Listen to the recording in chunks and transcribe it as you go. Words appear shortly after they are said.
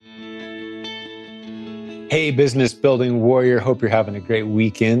Hey, business building warrior. Hope you're having a great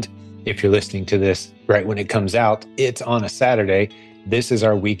weekend. If you're listening to this right when it comes out, it's on a Saturday. This is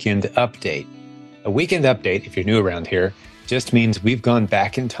our weekend update. A weekend update, if you're new around here, just means we've gone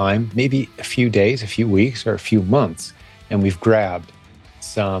back in time, maybe a few days, a few weeks, or a few months, and we've grabbed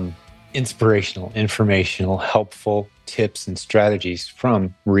some inspirational, informational, helpful tips and strategies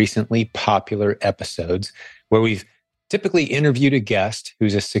from recently popular episodes where we've typically interviewed a guest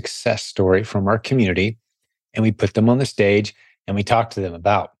who's a success story from our community, and we put them on the stage and we talk to them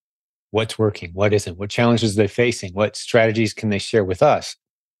about what's working, what isn't, what challenges they're facing, what strategies can they share with us,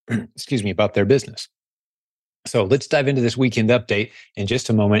 about their business. So let's dive into this weekend update in just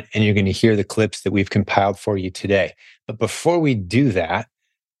a moment, and you're going to hear the clips that we've compiled for you today. But before we do that,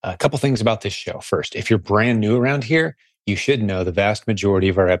 a couple things about this show. First, if you're brand new around here, you should know the vast majority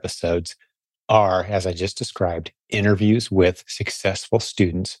of our episodes are, as I just described, interviews with successful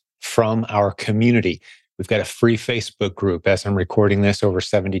students from our community. We've got a free Facebook group. As I'm recording this, over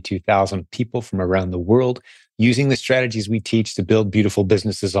 72,000 people from around the world using the strategies we teach to build beautiful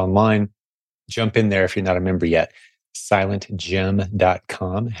businesses online. Jump in there if you're not a member yet.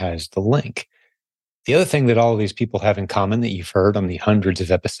 SilentGem.com has the link. The other thing that all of these people have in common that you've heard on the hundreds of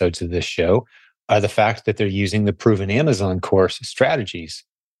episodes of this show are the fact that they're using the Proven Amazon course strategies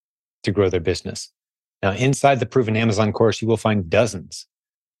to grow their business. Now, inside the Proven Amazon course, you will find dozens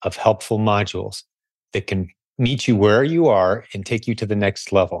of helpful modules that can meet you where you are and take you to the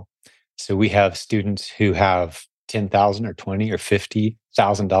next level. So we have students who have $10,000 or $20,000 or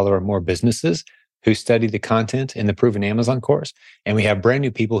 $50,000 or more businesses who study the content in the Proven Amazon course. And we have brand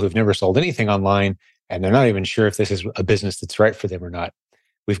new people who've never sold anything online, and they're not even sure if this is a business that's right for them or not.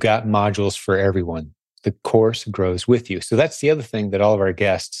 We've got modules for everyone. The course grows with you. So that's the other thing that all of our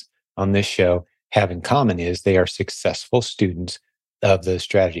guests on this show have in common is they are successful students of those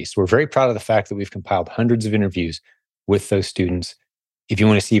strategies. So we're very proud of the fact that we've compiled hundreds of interviews with those students. If you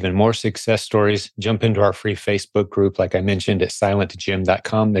want to see even more success stories, jump into our free Facebook group, like I mentioned, at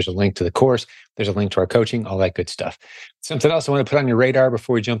silentgem.com. There's a link to the course. There's a link to our coaching, all that good stuff. Something else I want to put on your radar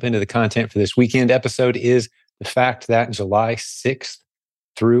before we jump into the content for this weekend episode is the fact that July 6th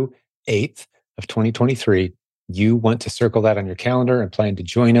through 8th of 2023, you want to circle that on your calendar and plan to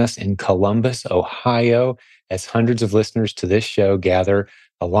join us in Columbus, Ohio, as hundreds of listeners to this show gather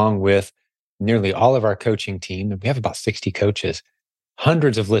along with nearly all of our coaching team. We have about 60 coaches.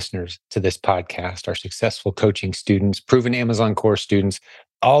 Hundreds of listeners to this podcast are successful coaching students, Proven Amazon course students,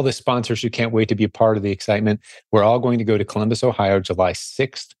 all the sponsors who can't wait to be a part of the excitement. We're all going to go to Columbus, Ohio, July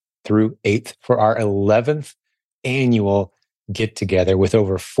 6th through 8th for our 11th annual get together with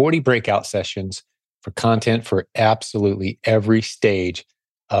over 40 breakout sessions for content for absolutely every stage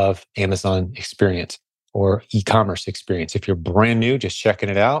of Amazon experience or e-commerce experience. If you're brand new, just checking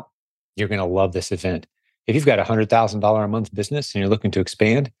it out, you're going to love this event. If you've got a $100,000 a month business and you're looking to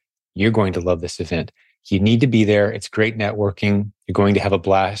expand, you're going to love this event. You need to be there. It's great networking. You're going to have a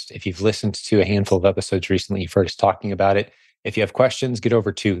blast. If you've listened to a handful of episodes recently, you've heard us talking about it. If you have questions, get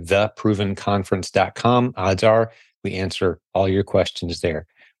over to theprovenconference.com. Odds are we answer all your questions there.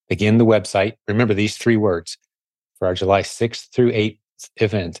 Again, the website, remember these three words for our July 6th through 8th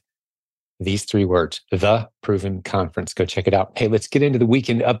event. These three words, The Proven Conference. Go check it out. Hey, let's get into the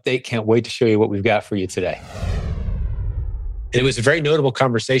weekend update. Can't wait to show you what we've got for you today. It was a very notable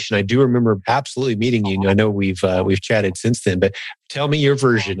conversation. I do remember absolutely meeting you. I know we've chatted since then, but tell me your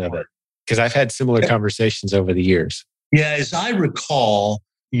version of it, because I've had similar conversations over the years. Yeah, as I recall,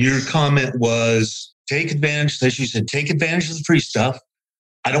 your comment was take advantage, as you said, take advantage of the free stuff.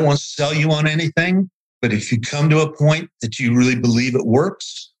 I don't want to sell you on anything, but if you come to a point that you really believe it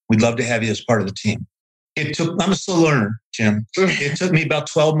works, we'd love to have you as part of the team. I'm a slow learner, Jim. It took me about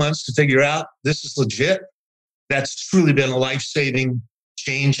 12 months to figure out this is legit. That's truly been a life-saving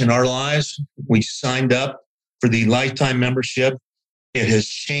change in our lives. We signed up for the lifetime membership. It has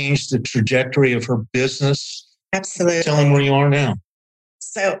changed the trajectory of her business. Absolutely. Tell them where you are now.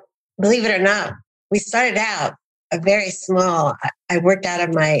 So, believe it or not, we started out a very small. I worked out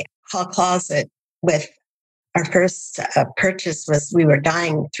of my hall closet with our first purchase was we were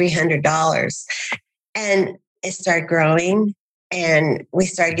dying $300, and it started growing, and we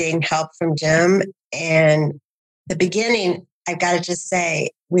started getting help from Jim. And the beginning, I've got to just say,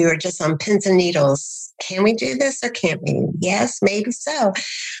 we were just on pins and needles. Can we do this or can't we? Yes, maybe so.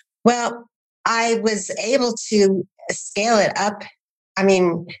 Well, I was able to scale it up. I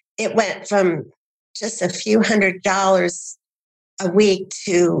mean, it went from just a few $100s a week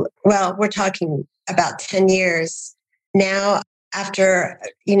to, well, we're talking about 10 years. Now, after,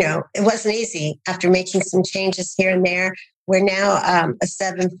 it wasn't easy. After making some changes here and there, we're now a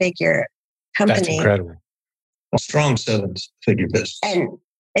 7-figure company. That's incredible. A strong seven-figure business. And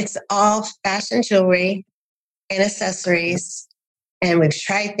it's all fashion jewelry and accessories. And we've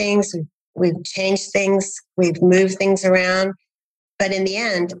tried things, we've changed things, we've moved things around. But in the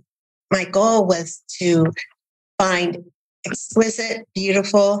end, my goal was to find exquisite,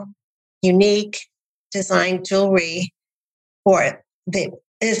 beautiful, unique design jewelry that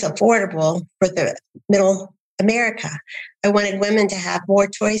is affordable for the middle America. I wanted women to have more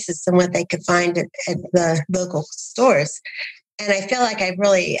choices than what they could find at the local stores. And I feel like I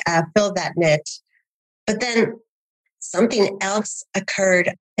really filled that niche. But then something else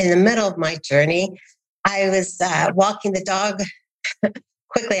occurred in the middle of my journey. I was walking the dog.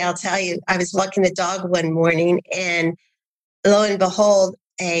 Quickly, I'll tell you, I was walking the dog one morning, and lo and behold,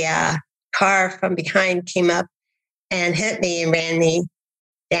 a car from behind came up and hit me and ran me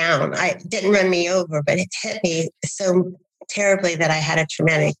down. It didn't run me over, but it hit me so terribly that I had a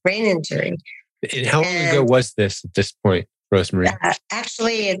traumatic brain injury. And how long ago was this at this point, Rosemary?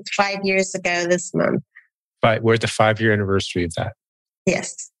 Actually, it's 5 years ago this month. We're at the 5-year anniversary of that.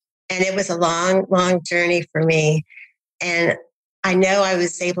 Yes. And it was a long, long journey for me. And I know I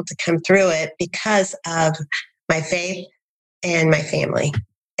was able to come through it because of my faith and my family.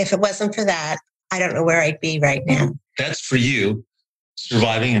 If it wasn't for that, I don't know where I'd be right now. That's for you,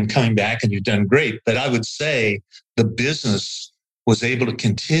 surviving and coming back, and you've done great. But I would say the business was able to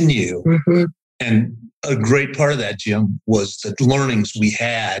continue. Mm-hmm. And a great part of that, Jim, was the learnings we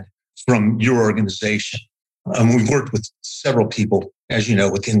had from your organization. We've worked with several people, as you know,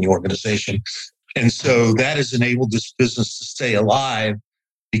 within the organization. And so that has enabled this business to stay alive,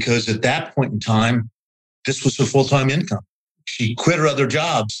 because at that point in time, this was her full-time income. She quit her other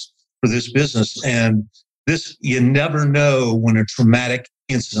jobs for this business. And this, you never know when a traumatic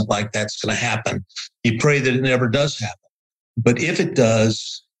incident like that's going to happen. You pray that it never does happen. But if it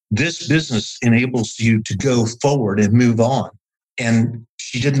does, this business enables you to go forward and move on. And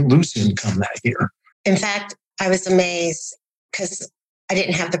she didn't lose income that year. In fact, I was amazed because I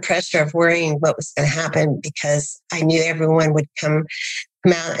didn't have the pressure of worrying what was going to happen, because I knew everyone would come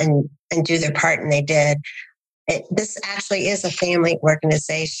out and do their part, and they did. This actually is a family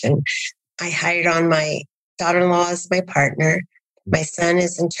organization. I hired on my daughter-in-law as my partner. My son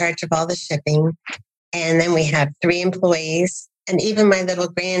is in charge of all the shipping. And then we have 3 employees. And even my little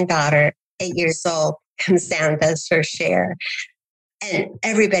granddaughter, 8 years old, comes down and does her share. And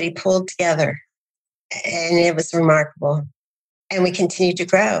everybody pulled together. And it was remarkable. And we continue to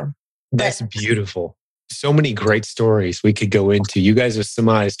grow. That's beautiful. So many great stories we could go into. You guys have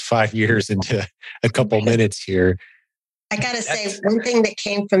surmised 5 years into a couple minutes here. I got to say, one thing that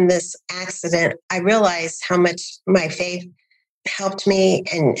came from this accident, I realized how much my faith helped me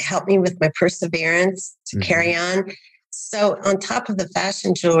and helped me with my perseverance to carry on. So on top of the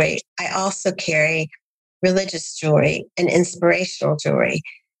fashion jewelry, I also carry religious jewelry and inspirational jewelry,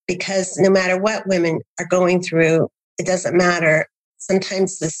 because no matter what women are going through, it doesn't matter.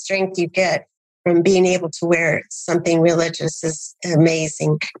 Sometimes the strength you get from being able to wear something religious is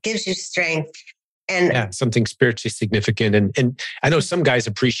amazing. It gives you strength. And something spiritually significant. And I know some guys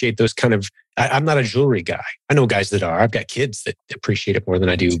appreciate those kind of, I'm not a jewelry guy. I know guys that are. I've got kids that appreciate it more than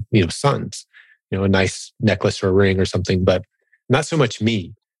I do, sons. A nice necklace or a ring or something, but not so much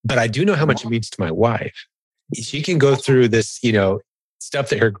me. But I do know how much it means to my wife. She can go through this, stuff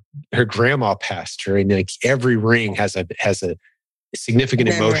that her grandma passed her, and like every ring has a significant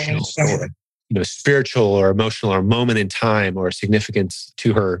emotional story. Spiritual or emotional or moment in time or significance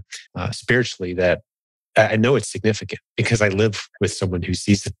to her spiritually, that I know it's significant because I live with someone who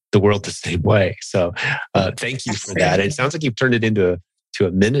sees the world the same way. So thank you for that. It sounds like you've turned it into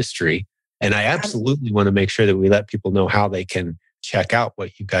a ministry. And I absolutely want to make sure that we let people know how they can check out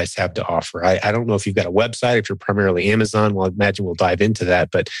what you guys have to offer. I don't know if you've got a website, if you're primarily Amazon. Well, I imagine we'll dive into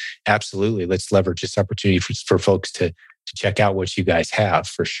that, but absolutely, let's leverage this opportunity for folks to check out what you guys have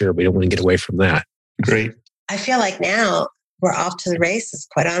for sure. We don't want to get away from that. Great. I feel like now we're off to the races,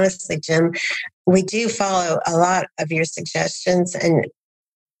 quite honestly, Jim. We do follow a lot of your suggestions, and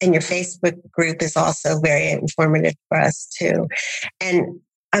your Facebook group is also very informative for us too. And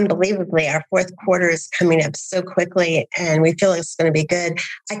unbelievably, our fourth quarter is coming up so quickly, and we feel it's going to be good.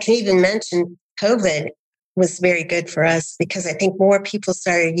 I can even mention COVID was very good for us because I think more people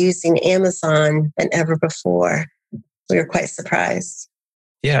started using Amazon than ever before. We were quite surprised.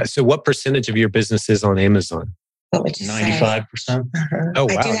 Yeah. So what percentage of your business is on Amazon? What would you 95%. say? Oh,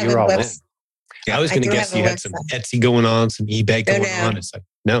 wow. You're all in. Yeah, I was going to guess you had some Etsy going on, some eBay going on. It's like,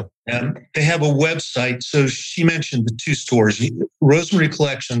 no. They have a website. So she mentioned the 2 stores. Rosemary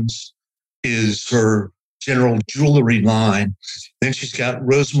Collections is her general jewelry line. Then she's got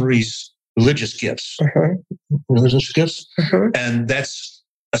Rosemary's religious gifts. Religious gifts. And that's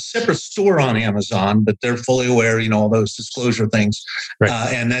a separate store on Amazon, but they're fully aware, all those disclosure things.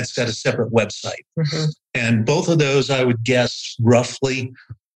 Right. And that's got a separate website. And both of those, I would guess, roughly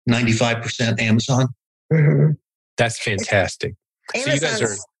 95% Amazon. That's fantastic. So you guys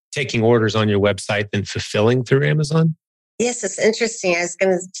are taking orders on your website, then fulfilling through Amazon? Yes, it's interesting. I was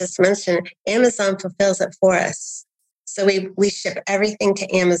going to just mention Amazon fulfills it for us. So we ship everything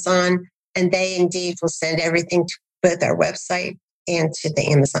to Amazon, and they indeed will send everything to both our website and to the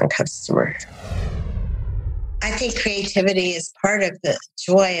Amazon customer. I think creativity is part of the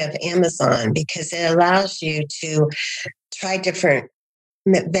joy of Amazon because it allows you to try different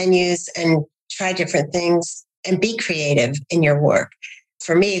venues and try different things and be creative in your work.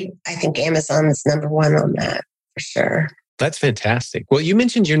 For me, I think Amazon is number one on that for sure. That's fantastic. Well, you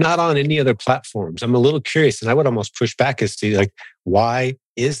mentioned you're not on any other platforms. I'm a little curious, and I would almost push back as to why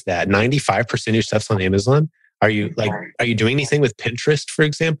is that? 95% of your stuff's on Amazon. Are you doing anything with Pinterest, for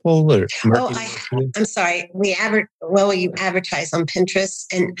example, or marketing? I'm sorry. We advertise on Pinterest,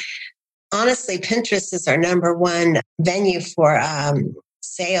 and honestly, Pinterest is our number one venue for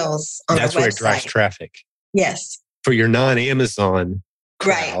sales on our website. That's where it drives traffic. Yes. For your non-Amazon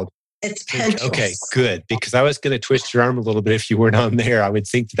crowd. Right. It's Pinterest. Okay, good. Because I was going to twist your arm a little bit if you weren't on there. I would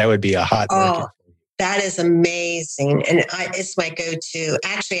think that would be a hot market. That is amazing. And it's my go-to.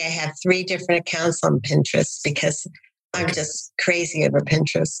 Actually, I have 3 different accounts on Pinterest because I'm just crazy over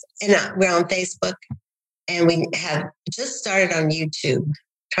Pinterest. And we're on Facebook. And we have just started on YouTube,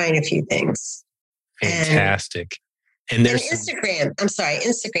 trying a few things. Fantastic. And there's Instagram. I'm sorry,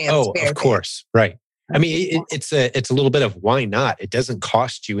 Instagram. Oh, of course. Right. I mean, it's a little bit of why not? It doesn't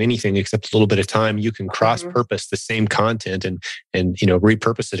cost you anything except a little bit of time. You can cross-purpose the same content and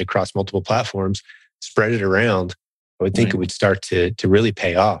repurpose it across multiple platforms, spread it around. I would think it would start to really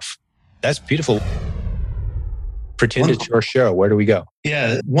pay off. That's beautiful. Pretend it's your show. Where do we go?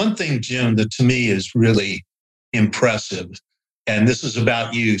 Yeah. One thing, Jim, that to me is really impressive, and this is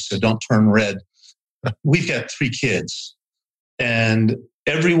about you, so don't turn red. We've got 3 kids, and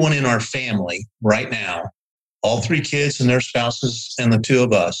everyone in our family right now, all 3 kids and their spouses and the 2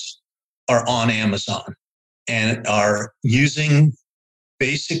 of us are on Amazon and are using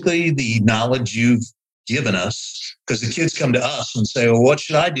basically the knowledge you've given us, because the kids come to us and say, well, what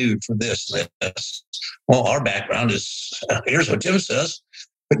should I do for this? Well, our background is, here's what Jim says.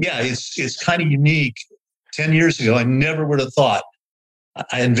 But yeah, it's kind of unique. 10 years ago, I never would have thought.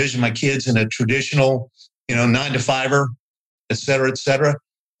 I envisioned my kids in a traditional, 9-to-5er, et cetera, et cetera.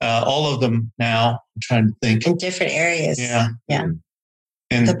 All of them now, I'm trying to think. In different areas. Yeah. And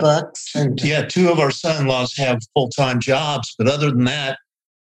the books. And 2 of our son-in-laws have full-time jobs. But other than that,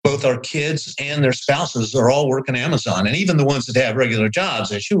 both our kids and their spouses are all working Amazon. And even the ones that have regular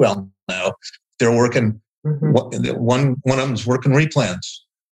jobs, as you well know, they're working, one of them's working replens.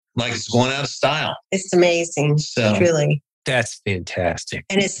 Like it's going out of style. It's amazing, truly. That's fantastic.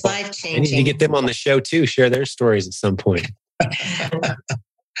 And it's life-changing. I need to get them on the show too, share their stories at some point.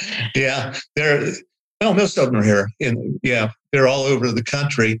 Yeah, most of them are here. They're all over the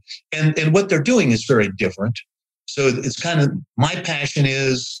country. And what they're doing is very different. So it's kind of, my passion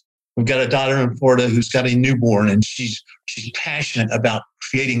is, we've got a daughter in Florida who's got a newborn, and she's passionate about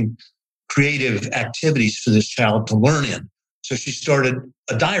creating creative activities for this child to learn in. So she started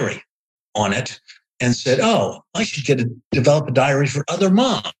a diary on it and said, oh, I should develop a diary for other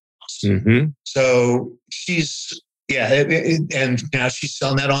moms. So and now she's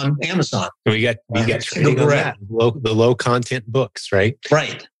selling that on Amazon. We got trading on that. The low content books, right?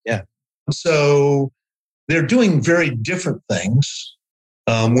 Right. Yeah. So they're doing very different things.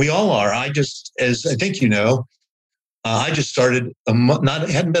 We all are. As I think I just started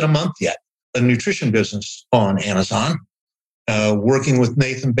it hadn't been a month yet, a nutrition business on Amazon, working with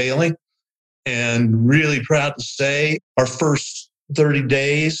Nathan Bailey, and really proud to say our first 30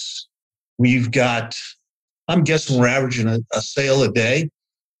 days, we've got, I'm guessing we're averaging a sale a day.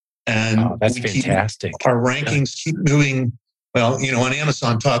 And that's fantastic. Our rankings keep moving. Well, on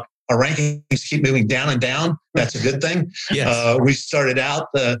Amazon Talk, our rankings keep moving down and down. That's a good thing. Yes. We started out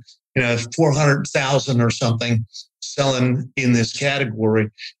 400,000 or something selling in this category,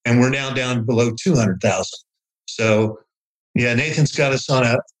 and we're now down below 200,000. So, Nathan's got us on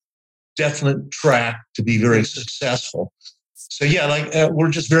a definite track to be very successful. So we're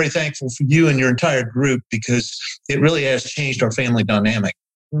just very thankful for you and your entire group, because it really has changed our family dynamic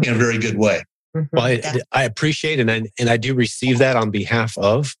in a very good way. Well, I appreciate it, and I do receive that on behalf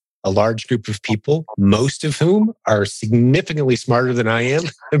of a large group of people, most of whom are significantly smarter than I am.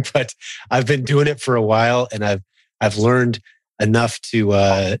 But I've been doing it for a while, and I've learned enough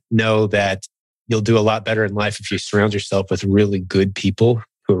to know that you'll do a lot better in life if you surround yourself with really good people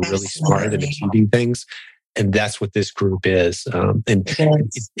who are really smart and achieving things. And that's what this group is.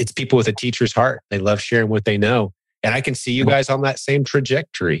 It's people with a teacher's heart. They love sharing what they know. And I can see you guys on that same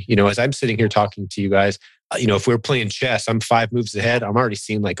trajectory. As I'm sitting here talking to you guys, if we're playing chess, I'm 5 moves ahead. I'm already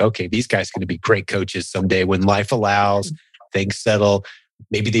seeing like, okay, these guys are going to be great coaches someday when life allows, things settle.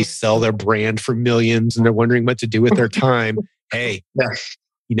 Maybe they sell their brand for millions and they're wondering what to do with their time. Hey,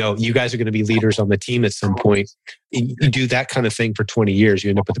 you guys are going to be leaders on the team at some point. You do that kind of thing for 20 years, you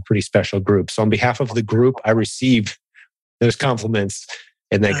end up with a pretty special group. So on behalf of the group, I receive those compliments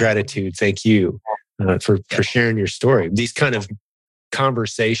and that gratitude. Thank you for sharing your story. These kind of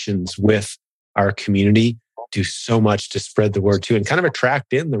conversations with our community do so much to spread the word too, and kind of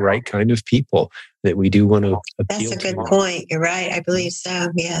attract in the right kind of people that we do want to appeal to. That's a good point. You're right. I believe so.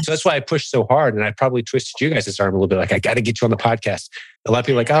 Yeah. So that's why I pushed so hard, and I probably twisted you guys' arm a little bit. Like, I got to get you on the podcast. A lot of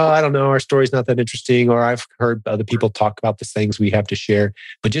people are like, oh, I don't know, our story's not that interesting, or I've heard other people talk about the things we have to share.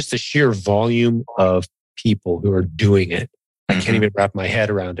 But just the sheer volume of people who are doing it, I can't even wrap my head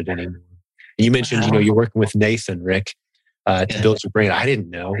around it anymore. And you mentioned, you're working with Nathan, Rick, to build your brand. I didn't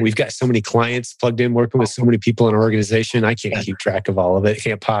know. We've got so many clients plugged in, working with so many people in our organization. I can't keep track of all of it.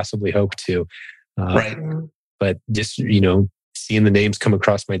 Can't possibly hope to. Right. But just, seeing the names come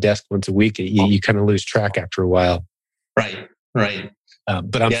across my desk once a week, you kind of lose track after a while. Right.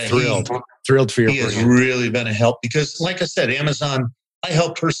 But I'm thrilled for your brand. He has really been a help because, like I said, Amazon, I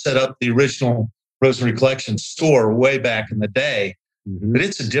helped her set up the original Rosemary Collection store way back in the day. But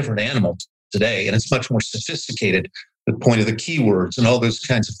it's a different animal today, and it's much more sophisticated. The point of the keywords and all those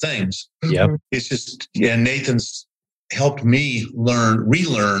kinds of things. Yep. It's just, Nathan's helped me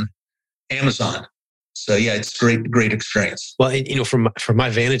relearn Amazon. So it's great experience. Well, and, from my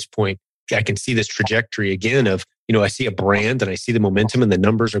vantage point, I can see this trajectory again of, I see a brand and I see the momentum and the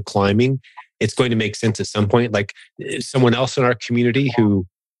numbers are climbing. It's going to make sense at some point. Like someone else in our community who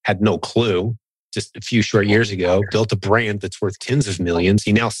had no clue just a few short years ago, built a brand that's worth tens of millions.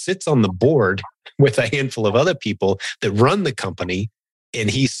 He now sits on the board with a handful of other people that run the company, and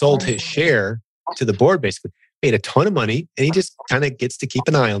he sold his share to the board, basically made a ton of money, and he just kind of gets to keep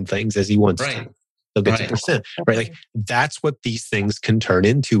an eye on things as he wants to. He'll get 2%, right? Like that's what these things can turn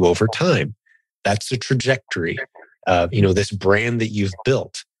into over time. That's the trajectory of, this brand that you've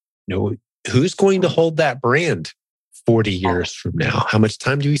built. Who's going to hold that brand 40 years from now? How much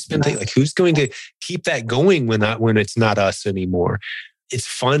time do we spend? Like, who's going to keep that going when it's not us anymore? It's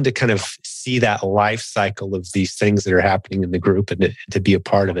fun to kind of see that life cycle of these things that are happening in the group and to be a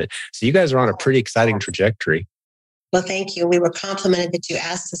part of it. So you guys are on a pretty exciting trajectory. Well, thank you. We were complimented that you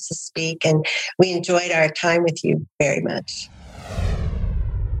asked us to speak, and we enjoyed our time with you very much.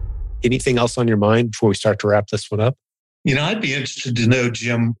 Anything else on your mind before we start to wrap this one up? I'd be interested to know,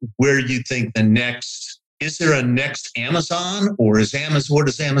 Jim, where you think is there a next Amazon, or where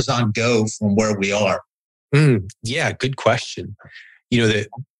does Amazon go from where we are? Yeah, good question.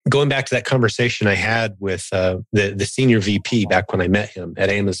 Going back to that conversation I had with the senior VP back when I met him at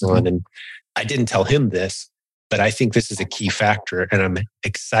Amazon, and I didn't tell him this, but I think this is a key factor, and I'm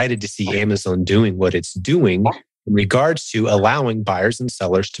excited to see Amazon doing what it's doing in regards to allowing buyers and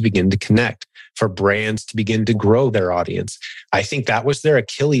sellers to begin to connect, for brands to begin to grow their audience. I think that was their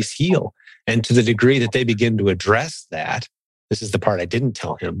Achilles heel. And to the degree that they begin to address that, this is the part I didn't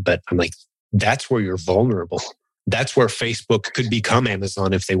tell him, but I'm like, that's where you're vulnerable. That's where Facebook could become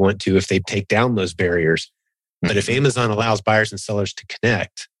Amazon if they want to, if they take down those barriers. But if Amazon allows buyers and sellers to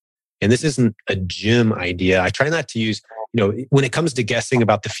connect, and this isn't a Jim idea, I try not to use, when it comes to guessing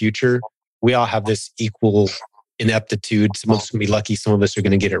about the future, we all have this equal ineptitude. Some of us are going to be lucky, some of us are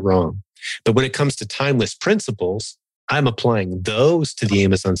going to get it wrong. But when it comes to timeless principles, I'm applying those to the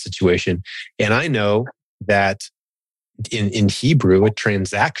Amazon situation. And I know that in Hebrew, a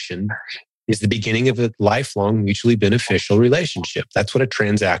transaction is the beginning of a lifelong mutually beneficial relationship. That's what a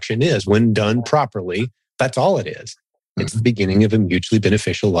transaction is. When done properly, that's all it is. It's the beginning of a mutually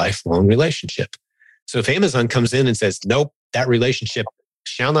beneficial lifelong relationship. So if Amazon comes in and says, nope, that relationship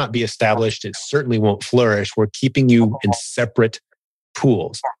shall not be established, it certainly won't flourish. We're keeping you in separate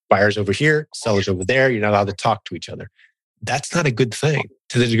pools. Buyers over here, sellers over there. You're not allowed to talk to each other. That's not a good thing.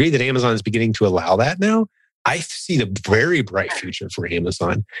 To the degree that Amazon is beginning to allow that now, I see the very bright future for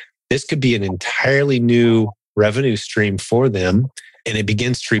Amazon. This could be an entirely new revenue stream for them. And it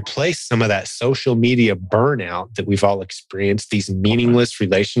begins to replace some of that social media burnout that we've all experienced, these meaningless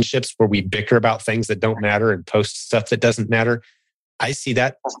relationships where we bicker about things that don't matter and post stuff that doesn't matter. I see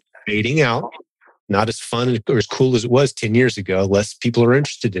that fading out. Not as fun or as cool as it was 10 years ago. Less people are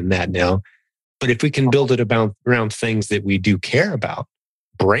interested in that now. But if we can build it around things that we do care about,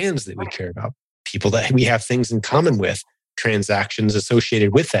 brands that we care about, people that we have things in common with, transactions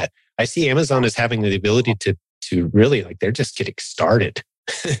associated with that. I see Amazon as having the ability to really, like, they're just getting started.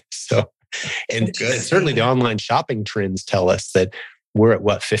 So, and certainly the online shopping trends tell us that we're at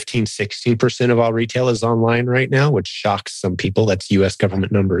what, 15, 16% of all retail is online right now, which shocks some people. That's US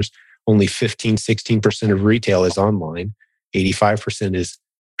government numbers. Only 15, 16% of retail is online. 85% is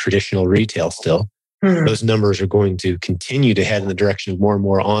traditional retail still. Those numbers are going to continue to head in the direction of more and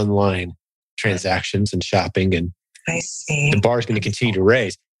more online transactions and shopping. And I see. the bar is going to continue to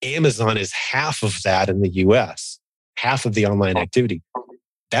raise. Amazon is half of that in the US, half of the online activity.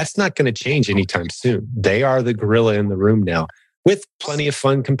 That's not going to change anytime soon. They are the gorilla in the room now, with plenty of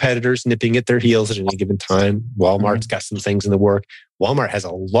fun competitors nipping at their heels at any given time. Walmart's got some things in the work. Walmart has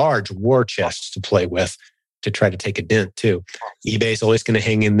a large war chest to play with to try to take a dent too. eBay's always going to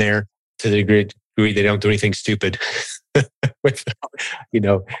hang in there to the degree they don't do anything stupid, which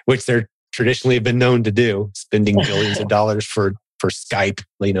they're traditionally have been known to do, spending billions of dollars for Skype,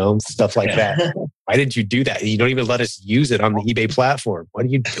 stuff like that. Why did you do that? You don't even let us use it on the eBay platform. What are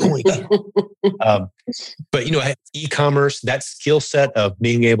you doing? But e-commerce, that skill set of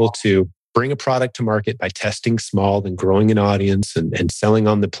being able to bring a product to market by testing small, then growing an audience and selling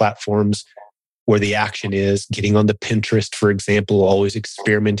on the platforms where the action is, getting on the Pinterest, for example, always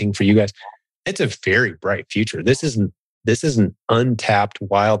experimenting for you guys. It's a very bright future. This is an untapped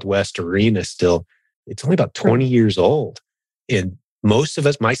Wild West arena still. It's only about 20 years old. And most of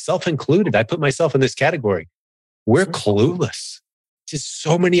us, myself included, I put myself in this category. We're clueless. Just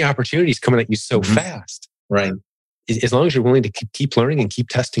so many opportunities coming at you so fast. Right. As long as you're willing to keep learning and keep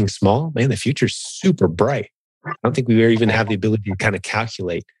testing small, man, the future's super bright. I don't think we even have the ability to kind of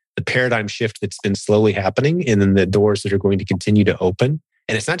calculate the paradigm shift that's been slowly happening and then the doors that are going to continue to open.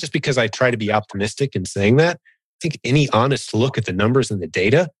 And it's not just because I try to be optimistic in saying that. I think any honest look at the numbers and the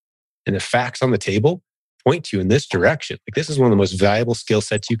data and the facts on the table point you in this direction. Like, this is one of the most valuable skill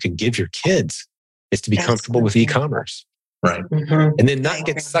sets you can give your kids, is to be comfortable with e-commerce. Right. And then not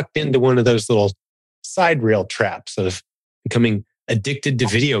get sucked into one of those little side rail traps of becoming addicted to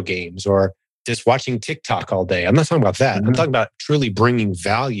video games or just watching TikTok all day. I'm not talking about that. I'm talking about truly bringing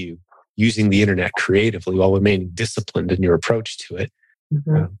value using the internet creatively while remaining disciplined in your approach to it.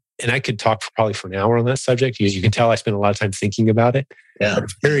 And I could talk probably for an hour on that subject. You can tell I spend a lot of time thinking about it. Yeah. But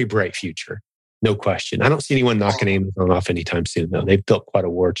very bright future. No question. I don't see anyone knocking Amazon off anytime soon, though. They've built quite a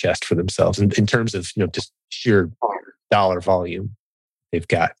war chest for themselves in terms of just sheer dollar volume they've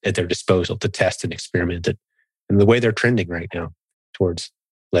got at their disposal to test and experiment it. And the way they're trending right now towards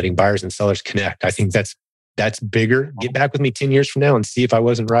letting buyers and sellers connect, I think that's bigger. Get back with me 10 years from now and see if I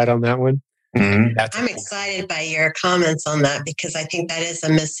wasn't right on that one. I'm excited by your comments on that because I think that is a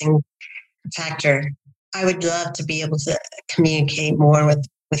missing factor. I would love to be able to communicate more with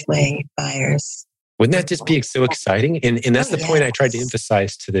my buyers. Wouldn't that just be so exciting? And that's the point I tried to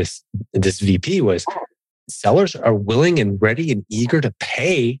emphasize to this VP was sellers are willing and ready and eager to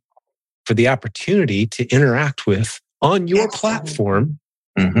pay for the opportunity to interact with on your platform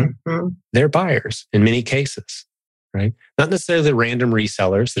their buyers in many cases, right? Not necessarily the random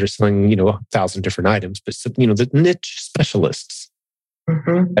resellers that are selling 1,000 different items, but the niche specialists.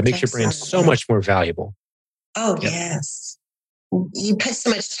 That makes your brand so much more valuable. Oh, yes. You put so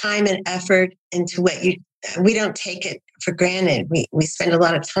much time and effort into we don't take it for granted. We spend a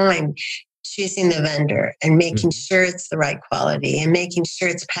lot of time choosing the vendor and making sure it's the right quality and making sure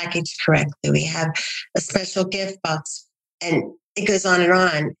it's packaged correctly. We have a special gift box and it goes on.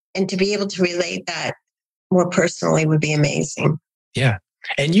 And to be able to relate that more personally would be amazing. Yeah.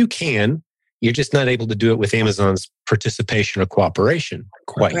 And you're just not able to do it with Amazon's participation or cooperation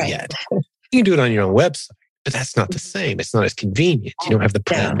quite yet. You can do it on your own website. But that's not the same. It's not as convenient. You don't have the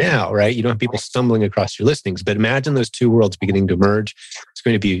Prime Now, right? You don't have people stumbling across your listings. But imagine those two worlds beginning to merge. It's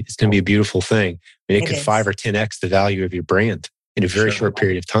going to be a beautiful thing. I mean, it could 5 or 10x the value of your brand in a very short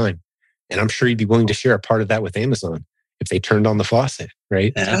period of time. And I'm sure you'd be willing to share a part of that with Amazon if they turned on the faucet,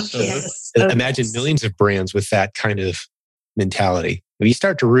 right? Absolutely. Imagine millions of brands with that kind of mentality. If you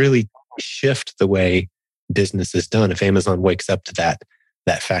start to really shift the way business is done, if Amazon wakes up to that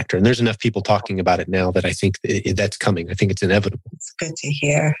factor. And there's enough people talking about it now that I think that's coming. I think it's inevitable. It's good to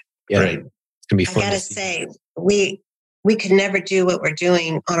hear. Yeah, right. It's going to be fun. I got to say, we could never do what we're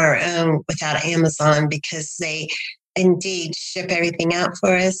doing on our own without Amazon because they indeed ship everything out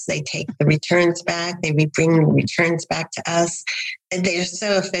for us. They take the returns back. They bring the returns back to us. And they're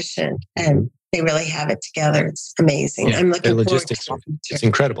so efficient and they really have it together. It's amazing. Yeah, I'm looking forward to it. It's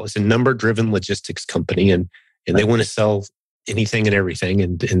incredible. It's a number-driven logistics company and they want to sell anything and everything.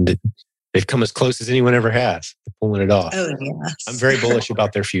 And They've come as close as anyone ever has to pulling it off. Oh, yes. I'm very bullish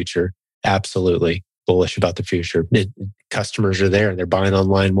about their future. Absolutely bullish about the future. Customers are there. They're buying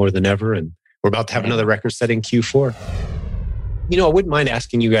online more than ever. And we're about to have another record-setting Q4. I wouldn't mind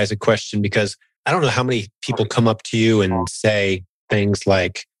asking you guys a question, because I don't know how many people come up to you and say things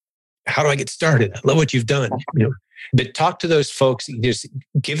like, how do I get started? I love what you've done. But talk to those folks, just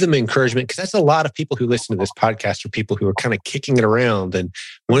give them encouragement, because that's a lot of people who listen to this podcast are people who are kind of kicking it around. And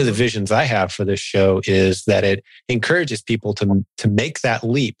one of the visions I have for this show is that it encourages people to make that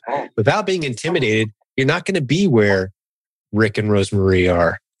leap without being intimidated. You're not going to be where Rick and Rosemarie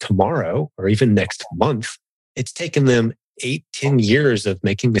are tomorrow or even next month. It's taken them 8-10 years of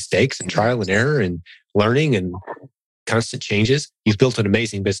making mistakes and trial and error and learning and constant changes. You've built an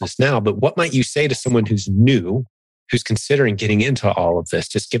amazing business now, but what might you say to someone who's new, who's considering getting into all of this?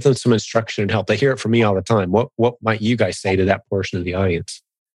 Just give them some instruction and help. They hear it from me all the time. What might you guys say to that portion of the audience?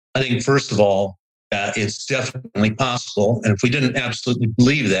 I think, first of all, it's definitely possible. And if we didn't absolutely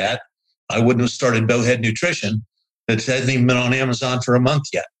believe that, I wouldn't have started Bowhead Nutrition. It hasn't even been on Amazon for a month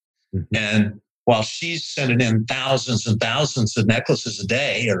yet. Mm-hmm. And while she's sending in thousands and thousands of necklaces a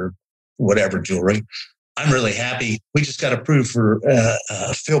day or whatever jewelry, I'm really happy. We just got approved for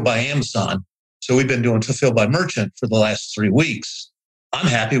Fulfilled by Amazon. So we've been doing Fulfilled by Merchant for the last 3 weeks. I'm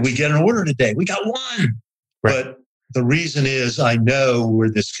happy we get an order today. We got one. Right. But the reason is I know where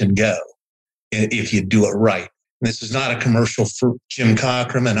this can go if you do it right. And this is not a commercial for Jim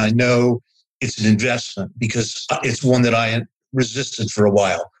Cockrum, and I know it's an investment because it's one that I resisted for a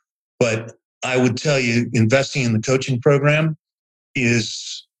while. But I would tell you, investing in the coaching program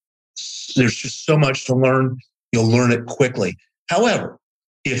there's just so much to learn. You'll learn it quickly. However,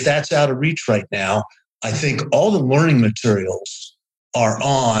 if that's out of reach right now, I think all the learning materials are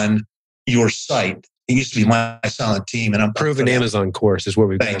on your site. It used to be My Silent Team, and I'm Proven Amazon course is where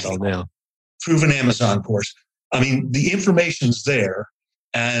we've got it all now. Proven Amazon course. I mean, the information's there.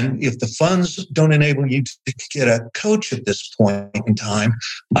 And if the funds don't enable you to get a coach at this point in time,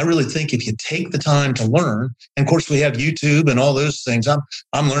 I really think if you take the time to learn, and of course we have YouTube and all those things.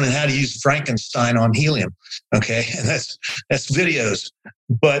 I'm learning how to use Frankenstein on helium. Okay. And that's videos,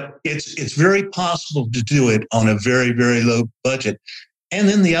 but it's very possible to do it on a very, very low budget. And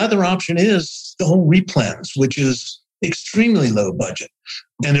then the other option is the whole replens, which is extremely low budget.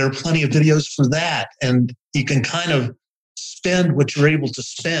 And there are plenty of videos for that. And you can kind of spend what you're able to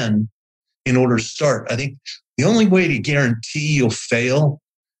spend in order to start. I think the only way to guarantee you'll fail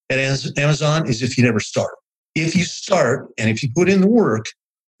at Amazon is if you never start. If you start and if you put in the work,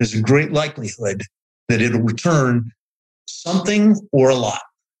 there's a great likelihood that it'll return something or a lot.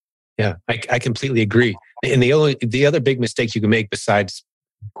 Yeah, I completely agree. And the other big mistake you can make besides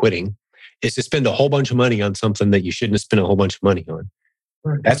quitting is to spend a whole bunch of money on something that you shouldn't have spent a whole bunch of money on.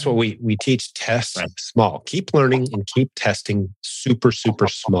 That's what we teach. Test small. Keep learning and keep testing super, super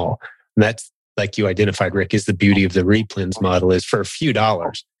small. And that's, like you identified, Rick, is the beauty of the replens model is for a few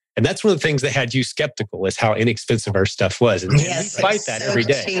dollars. And that's one of the things that had you skeptical is how inexpensive our stuff was. And yes, we fight that every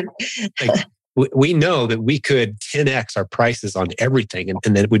day. Like, we know that we could 10x our prices on everything and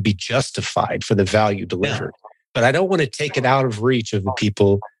that it would be justified for the value delivered. Yeah. But I don't want to take it out of reach of the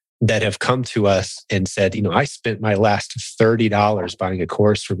people that have come to us and said, I spent my last $30 buying a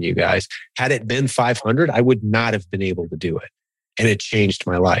course from you guys. Had it been $500, I would not have been able to do it. And it changed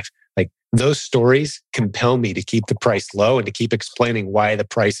my life. Like those stories compel me to keep the price low and to keep explaining why the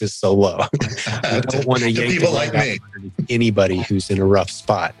price is so low. I don't want to yank people like me. Anybody who's in a rough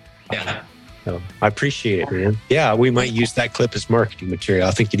spot. Yeah. So I appreciate it, man. Yeah, we might use that clip as marketing material.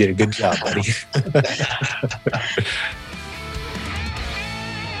 I think you did a good job, buddy.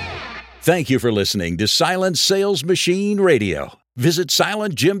 Thank you for listening to Silent Sales Machine Radio. Visit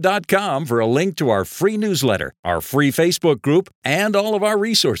silentjim.com for a link to our free newsletter, our free Facebook group, and all of our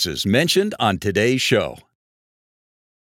resources mentioned on today's show.